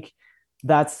think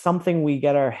that's something we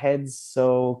get our heads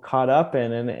so caught up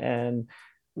in, and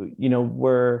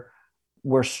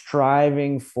we're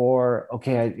striving for,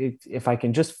 okay, if I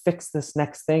can just fix this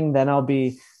next thing, then I'll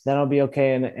be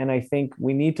okay. And I think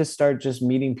we need to start just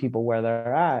meeting people where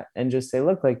they're at and just say,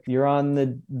 look, like you're on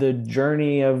the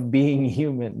journey of being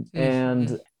human,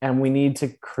 Hmm. and we need to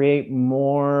create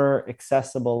more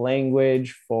accessible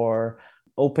language for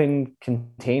open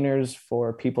containers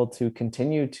for people to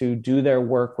continue to do their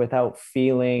work without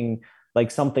feeling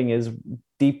like something is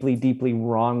deeply, deeply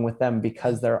wrong with them Yeah.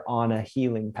 because they're on a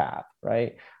healing path,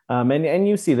 right? And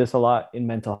you see this a lot in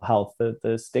mental health.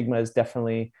 The stigma is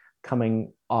definitely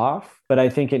coming off, but I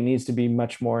think it needs to be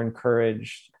much more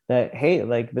encouraged that, hey,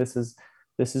 like this is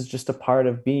just a part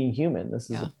of being human.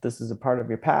 Yeah. This is a part of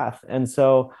your path. And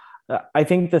so I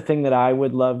think the thing that I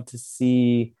would love to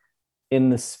see in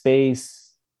the space,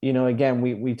 again,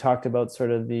 we talked about sort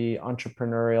of the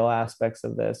entrepreneurial aspects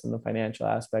of this and the financial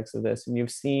aspects of this, and you've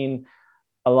seen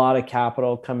a lot of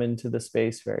capital come into the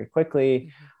space very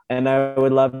quickly. Hmm. And I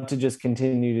would love to just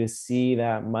continue to see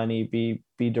that money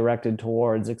be directed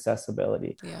towards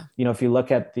accessibility. Yeah. If you look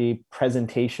at the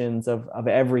presentations of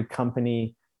every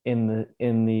company in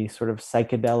the sort of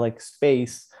psychedelic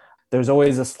space, there's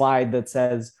always a slide that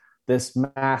says this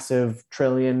massive $1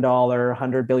 trillion,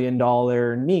 $100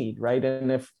 billion need, right?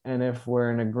 And if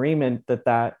we're in agreement that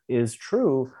that is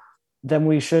true, then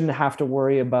we shouldn't have to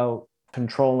worry about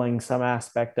controlling some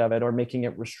aspect of it or making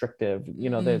it restrictive.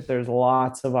 Hmm. There's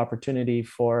lots of opportunity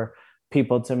for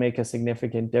people to make a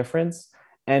significant difference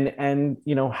and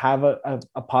have a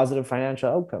positive financial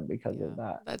outcome because Yeah. of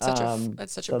that. That's such a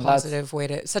So that's positive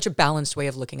such a balanced way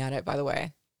of looking at it, by the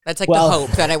way. That's like the well,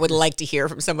 hope that I would like to hear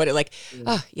from somebody like,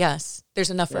 oh, yes, there's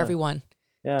enough for yeah, everyone.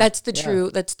 yeah, yeah. That's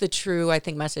the true, I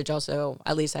think, message also,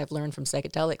 at least I've learned from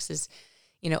psychedelics is,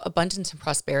 abundance and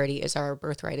prosperity is our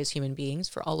birthright as human beings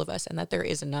for all of us, and that there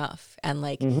is enough. And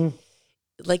Mm-hmm.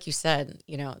 like you said,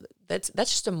 that's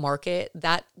just a market.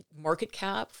 That market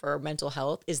cap for mental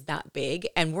health is that big,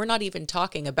 and we're not even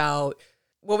talking about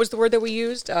what was the word that we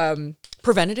used?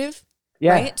 Preventative,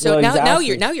 Yeah, right? So well, now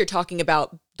exactly. you're talking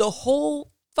about the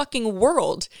whole fucking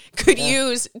world could Yeah.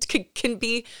 use can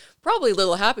be probably a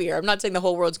little happier. I'm not saying the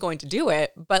whole world's going to do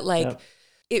it, but like Yep.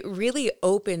 it really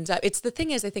opens up. It's the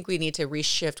thing is, I think we need to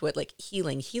reshift what like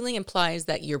healing implies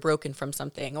that you're broken from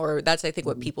something, or that's I think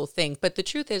what Mhm. people think. But the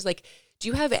truth is, like, do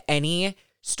you have any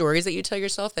stories that you tell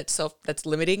yourself that's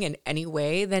limiting in any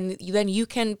way? Then you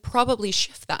can probably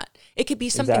shift that. It could be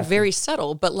something Exactly. very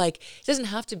subtle, but like it doesn't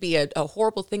have to be a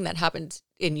horrible thing that happened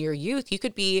in your youth. You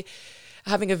could be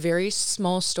having a very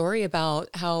small story about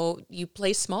how you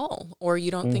play small, or you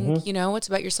don't think, Hmm. you know, it's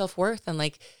about your self-worth, and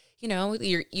like, you know,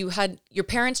 you had your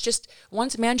parents just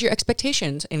once managed your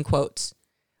expectations in quotes.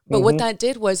 But what Hmm. that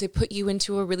did was it put you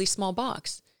into a really small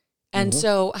box. And Hmm.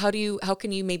 so how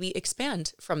can you maybe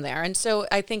expand from there? And so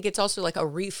I think it's also like a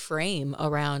reframe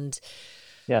around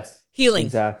Yes, healing,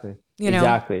 exactly. you know?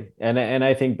 Exactly. And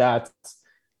I think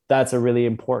that's a really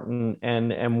important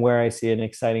and where I see an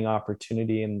exciting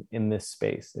opportunity in this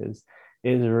space is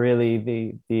really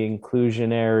the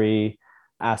inclusionary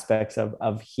aspects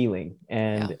of healing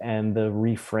Yeah. and the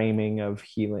reframing of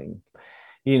healing.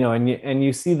 And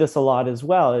you see this a lot as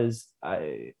well. Is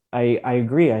I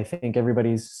agree. I think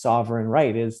everybody's sovereign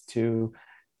right is to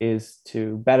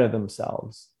better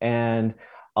themselves. And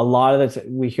a lot of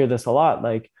we hear this a lot,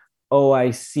 like, oh,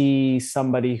 I see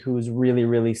somebody who's really,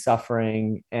 really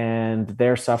suffering, and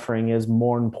their suffering is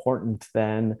more important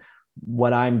than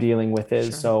what I'm dealing with is.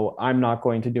 Sure. So I'm not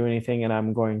going to do anything, and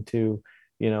I'm going to,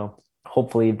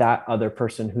 hopefully that other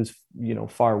person who's,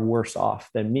 far worse off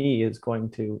than me is going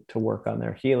to work on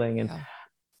their healing. And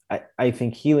Yeah. I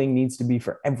think healing needs to be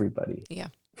Yeah.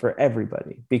 for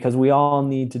everybody, because we all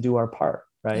need to do our part,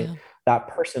 right? Yeah. That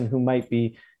person who might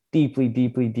be deeply,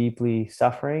 deeply, deeply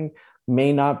suffering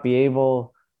may not be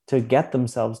able to get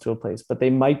themselves to a place, but they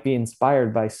might be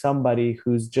inspired by somebody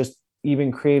who's just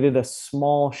even created a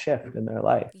small shift in their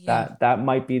life. Yeah. That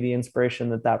might be the inspiration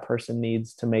that person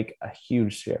needs to make a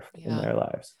huge shift in Yeah. their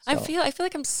lives. So I feel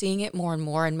like I'm seeing it more and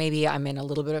more, and maybe I'm in a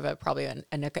little bit of a probably an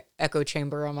echo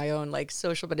chamber on my own like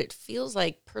social, but it feels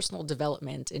like personal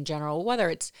development in general,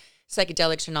 whether it's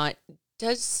psychedelics or not,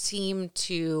 does seem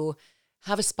to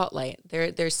have a spotlight.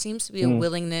 There seems to be a mm,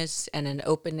 willingness and an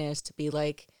openness to be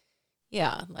like,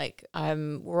 yeah, like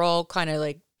we're all kind of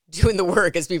like doing the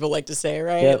work, as people like to say,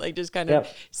 right? yep, Like just kind of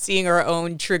yep, seeing our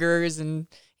own triggers and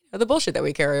the bullshit that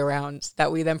we carry around that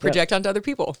we then yep. project onto other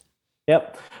people.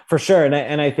 Yep, for sure.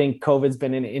 And I think COVID's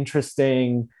been an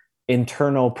interesting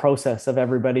internal process of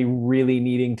everybody really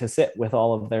needing to sit with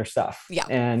all of their stuff Yeah.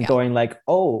 and Yeah. going like,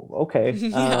 oh, okay.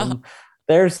 Yeah.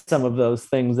 There's some of those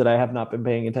things that I have not been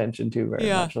paying attention to very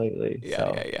Yeah. much lately. Yeah. Yeah.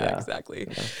 So Yeah. yeah, Exactly.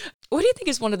 yeah. What do you think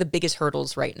is one of the biggest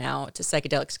hurdles right now to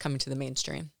psychedelics coming to the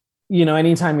mainstream?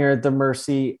 Anytime you're at the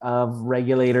mercy of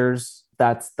regulators,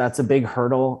 that's a big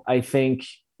hurdle. I think,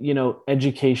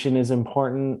 education is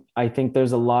important. I think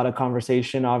there's a lot of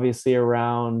conversation obviously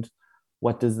around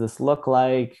what does this look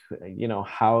like?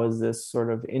 How is this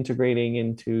sort of integrating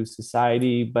into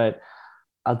society? But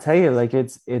I'll tell you, like,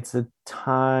 it's a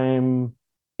time,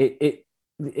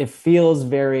 it feels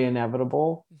very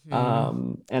inevitable.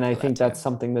 Hmm. And I Feel that think too. that's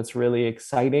something that's really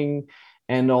exciting.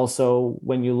 And also,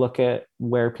 when you look at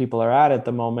where people are at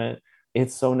the moment,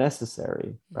 it's so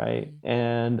necessary, right? Hmm.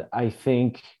 And I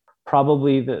think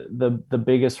probably the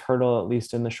biggest hurdle, at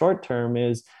least in the short term,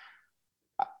 is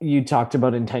you talked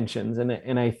about intentions,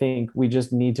 and I think we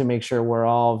just need to make sure we're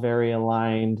all very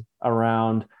aligned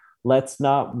around, let's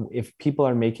not, if people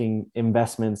are making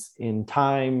investments in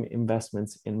time,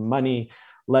 investments in money,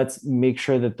 let's make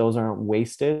sure that those aren't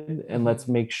wasted, and let's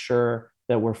Hmm. make sure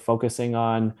that we're focusing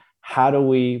on how do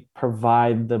we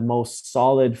provide the most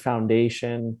solid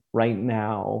foundation right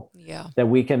now Yeah. that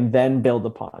we can then build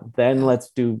upon. Then Yeah.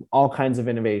 let's do all kinds of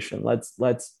innovation. Let's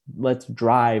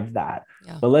drive that,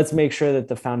 Yeah. but let's make sure that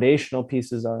the foundational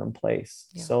pieces are in place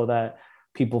Yeah. so that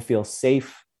people feel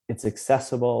safe, it's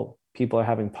accessible, people are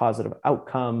having positive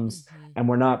outcomes, Hmm. and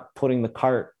we're not putting the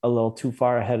cart a little too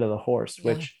far ahead of the horse,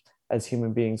 Yeah. which as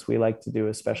human beings we like to do,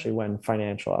 Yeah. especially when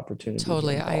financial opportunities are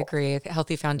Totally. I involved. agree.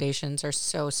 Healthy foundations are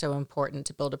so, so important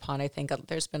to build upon. I think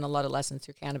there's been a lot of lessons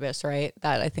through cannabis, right?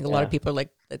 That I think a lot of Yeah, people are like,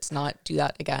 let's not do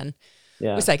that again with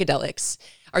yeah, psychedelics.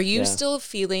 Are you yeah. still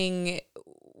feeling,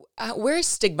 where's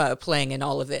stigma playing in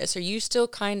all of this? Are you still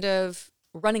kind of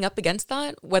running up against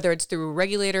that, whether it's through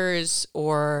regulators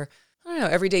or, I don't know,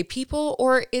 everyday people?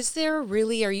 Or is there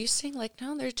really, are you saying like,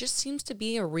 no, there just seems to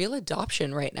be a real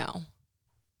adoption right now?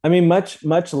 I mean, much,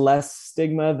 much less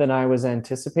stigma than I was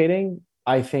anticipating.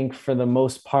 I think for the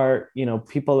most part,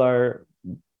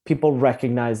 people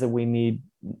recognize that we need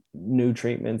new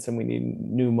treatments and we need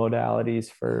new modalities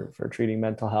Yeah. for treating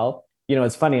mental health.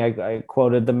 it's funny. I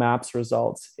quoted the MAPS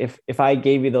results. If I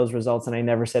gave you those results and I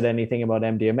never said anything about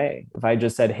MDMA, if I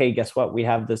just said, hey, guess what? We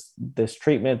have this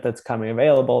treatment that's coming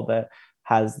available that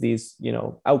has these,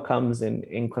 outcomes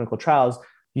in clinical trials,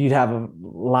 you'd have a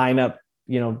lineup,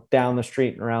 down the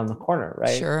street and around the corner,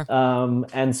 right? Sure.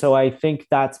 And so I think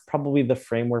that's probably the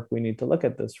framework we need to look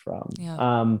at this from.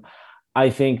 Yeah. I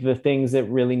think the things that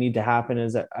really need to happen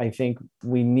is that I think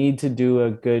we need to do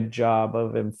a good job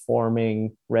of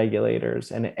informing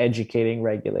regulators and educating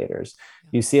regulators.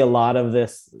 You see a lot of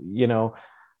this,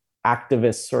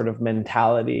 activist sort of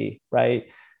mentality, right?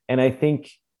 And I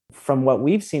think from what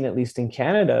we've seen, at least in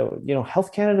Canada,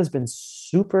 Health Canada has been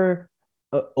super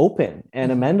open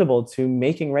and amenable to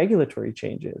making regulatory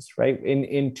changes, right?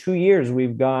 In 2 years,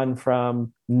 we've gone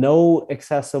from no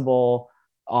accessible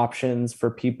options for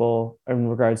people in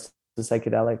regards to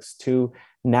psychedelics to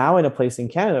now in a place in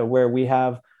Canada where we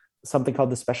have something called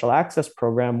the Special Access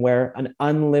Program, where an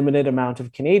unlimited amount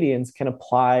of Canadians can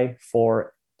apply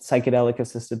for psychedelic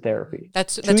assisted therapy.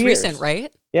 That's recent,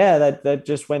 right? Yeah, that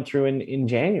just went through in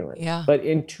January. Yeah. But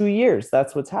in 2 years,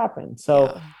 that's what's happened. So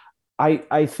yeah.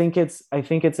 I think it's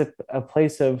a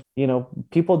place of,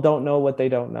 people don't know what they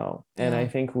don't know. And I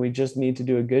think we just need to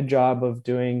do a good job of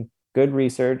doing good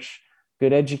research,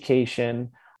 good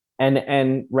education,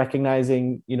 and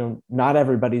recognizing, not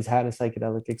everybody's had a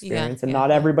psychedelic experience, and not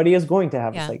everybody is going to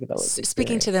have a psychedelic experience.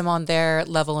 Speaking to them on their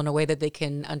level in a way that they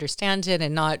can understand it,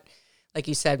 and not, like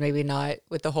you said, maybe not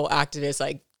with the whole activist,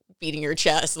 like beating your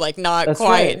chest, like not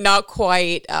quite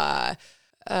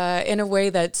in a way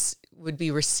that's would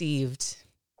be received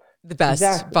the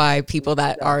best by people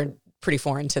that are pretty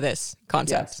foreign to this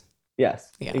concept.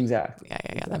 Yes, exactly.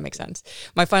 Yeah, that makes sense.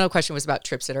 My final question was about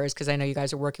trip sitters, because I know you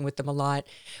guys are working with them a lot.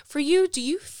 For you, do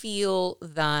you feel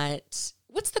that,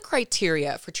 what's the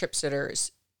criteria for trip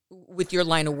sitters with your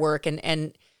line of work?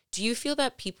 And do you feel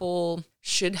that people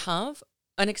should have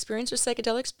an experience with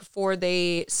psychedelics before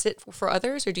they sit for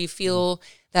others? Or do you feel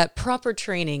that proper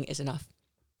training is enough?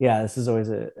 Yeah, this is always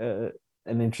an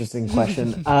interesting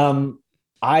question.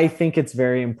 I think it's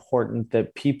very important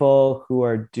that people who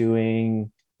are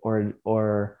doing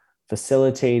or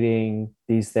facilitating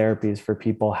these therapies for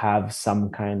people have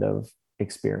some kind of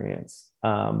experience.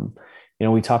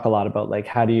 We talk a lot about, like,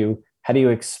 how do you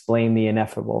explain the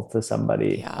ineffable to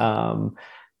somebody? Yeah.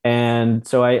 And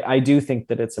so I do think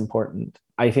that it's important.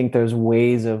 I think there's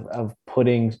ways of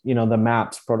putting, the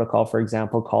MAPS protocol, for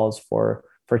example, calls for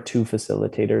 2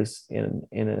 facilitators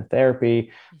in a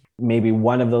therapy. Maybe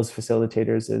one of those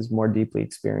facilitators is more deeply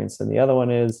experienced than the other one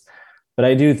is. But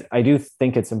I do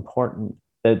think it's important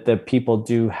that people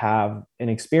do have an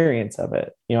experience of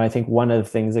it. I think one of the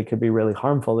things that could be really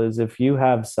harmful is if you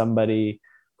have somebody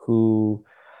who,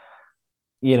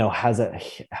 has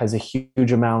a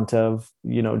huge amount of,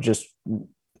 just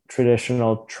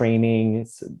traditional training,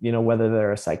 whether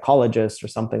they're a psychologist or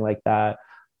something like that,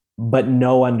 but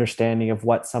no understanding of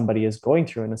what somebody is going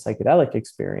through in a psychedelic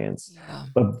experience,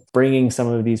 but bringing some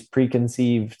of these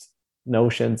preconceived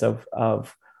notions of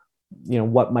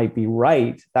what might be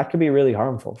right, that could be really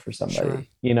harmful for somebody.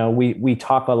 Sure. We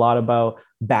talk a lot about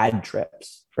bad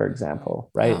trips, for example,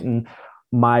 right? Yeah. And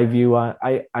my view on,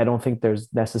 I don't think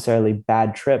there's necessarily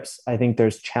bad trips. I think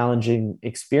there's challenging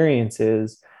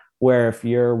experiences where if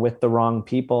you're with the wrong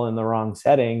people in the wrong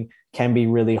setting, can be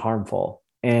really harmful.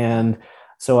 And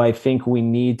so I think we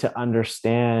need to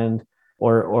understand,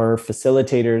 or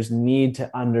facilitators need to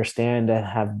understand and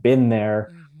have been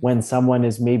there when someone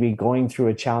is maybe going through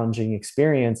a challenging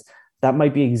experience. That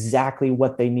might be exactly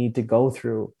what they need to go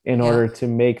through in order to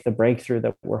make the breakthrough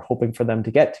that we're hoping for them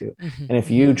to get to. And if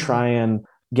you try and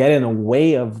get in the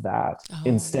way of that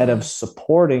instead of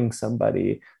supporting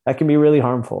somebody, that can be really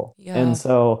harmful. And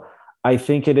so I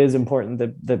think it is important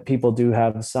that people do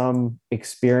have some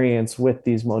experience with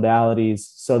these modalities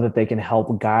so that they can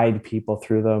help guide people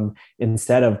through them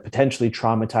instead of potentially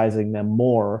traumatizing them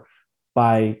more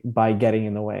by getting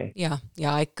in the way. Yeah,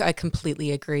 I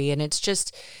completely agree. And it's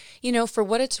just, for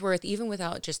what it's worth, even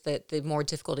without just the more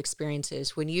difficult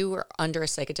experiences, when you are under a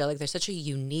psychedelic, there's such a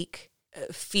unique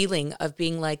feeling of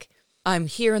being like, I'm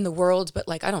here in the world, but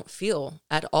like, I don't feel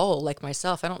at all like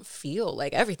myself. I don't feel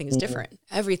like everything is different.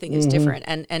 Everything is different.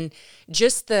 And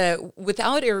just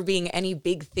without there being any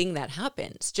big thing that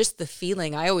happens, just the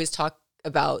feeling. I always talk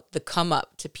about the come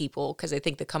up to people, because I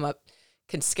think the come up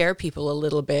can scare people a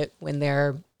little bit when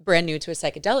they're brand new to a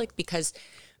psychedelic, because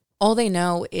all they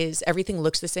know is everything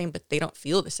looks the same, but they don't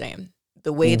feel the same,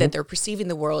 the way that they're perceiving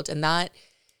the world. And that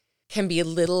can be a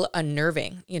little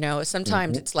unnerving.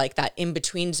 Sometimes it's like that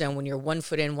in-between zone when you're 1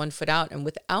 foot in, 1 foot out. And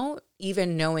without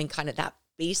even knowing kind of that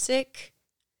basic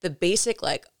the basic,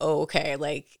 like, oh, okay,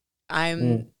 like I'm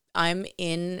Mm. I'm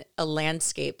in a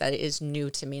landscape that is new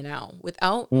to me now.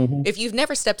 Without, Hmm. if you've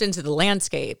never stepped into the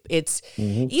landscape, it's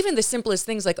Hmm. even the simplest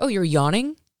things like, oh, you're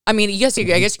yawning. I mean, yes, I Hmm.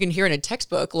 guess you can hear in a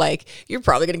textbook, like you're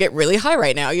probably gonna get really high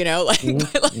right now, like, Hmm.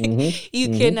 but Hmm. like you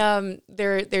Hmm. can,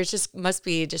 there's just must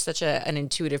be just such an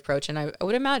intuitive approach. And I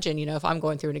would imagine, if I'm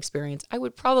going through an experience, I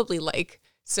would probably like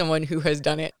someone who has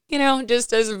done it,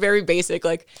 just as a very basic,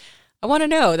 like, I want to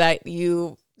know that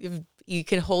you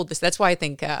can hold this. That's why I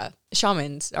think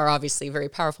shamans are obviously very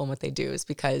powerful in what they do, is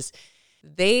because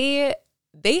they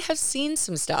they have seen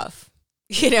some stuff,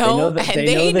 and They know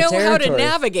they the know how to territory.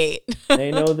 navigate.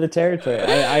 They know the territory.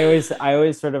 I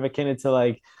always sort of akin it to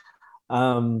like,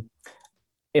 um,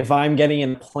 if I'm getting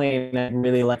in a plane, I'd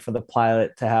really like for the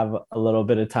pilot to have a little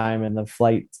bit of time in the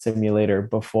flight simulator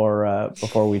before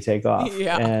we take off.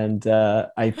 Yeah. And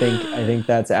I think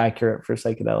that's accurate for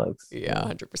psychedelics. Yeah, Yeah.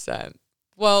 100%.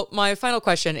 Well, my final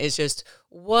question is just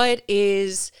what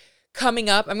is coming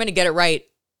up? I'm going to get it right.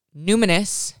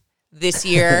 Numinous this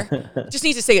year. Just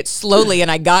need to say it slowly and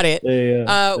I got it.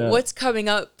 Yeah, yeah. What's coming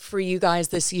up for you guys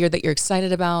this year that you're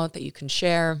excited about, that you can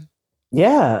share?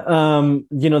 Yeah,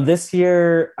 this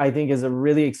year I think is a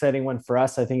really exciting one for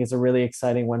us. I think it's a really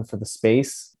exciting one for the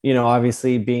space.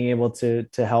 Obviously being able to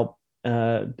help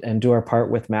and do our part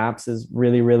with MAPS is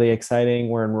really, really exciting.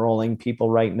 We're enrolling people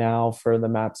right now for the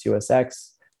MAPS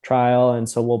USX trial, and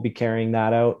so we'll be carrying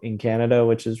that out in Canada,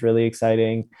 which is really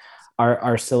exciting.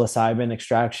 Our psilocybin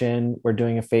extraction, we're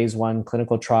doing a phase 1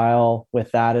 clinical trial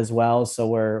with that as well. So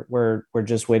we're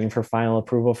just waiting for final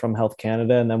approval from Health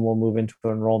Canada, and then we'll move into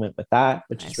enrollment with that,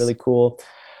 which is Nice. really cool.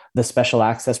 The special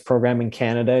access program in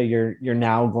Canada, you're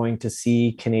now going to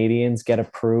see Canadians get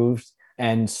approved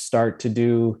and start to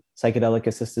do psychedelic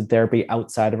assisted therapy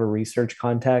outside of a research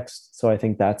context. So I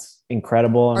think that's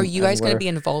incredible, Are and you and guys going to we're be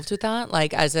involved with that?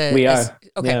 Like we as are.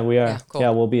 okay. Yeah, we Yeah, are. Yeah,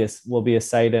 cool. we'll be a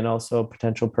site and also a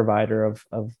potential provider of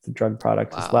the drug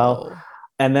product as well. Wow.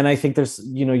 And then I think there's,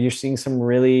 you're seeing some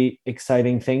really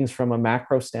exciting things from a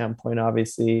macro standpoint.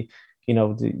 Obviously,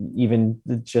 even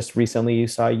just recently you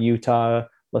saw Utah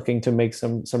looking to make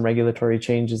some regulatory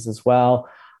changes as well.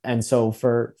 And so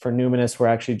for Numinous, we're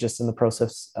actually just in the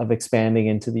process of expanding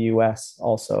into the US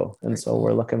also. And Very so cool.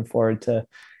 we're looking forward to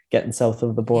getting south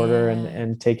of the border and Yeah.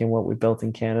 and taking what we built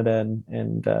in Canada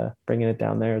and bringing it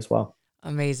down there as well.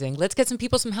 Amazing. Let's get some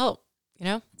people some help, you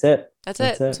know? That's it. That's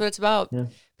That's it. That's it. what it's about. Yeah.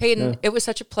 Peyton, Yeah. it was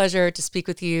such a pleasure to speak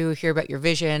with you, hear about your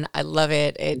vision. I love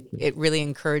it. It Thank you. it really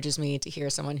encourages me to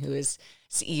hear someone who is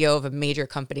CEO of a major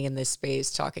company in this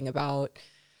space talking about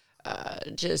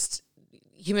just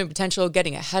human potential,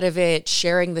 getting ahead of it,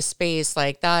 sharing the space.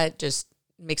 Like that just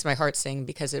makes my heart sing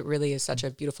because it really is such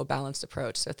a beautiful, balanced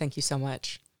approach. So thank you so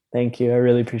much. Thank you. I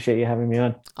really appreciate you having me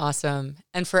on. Awesome.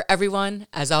 And for everyone,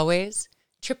 as always,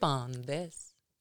 trip on this.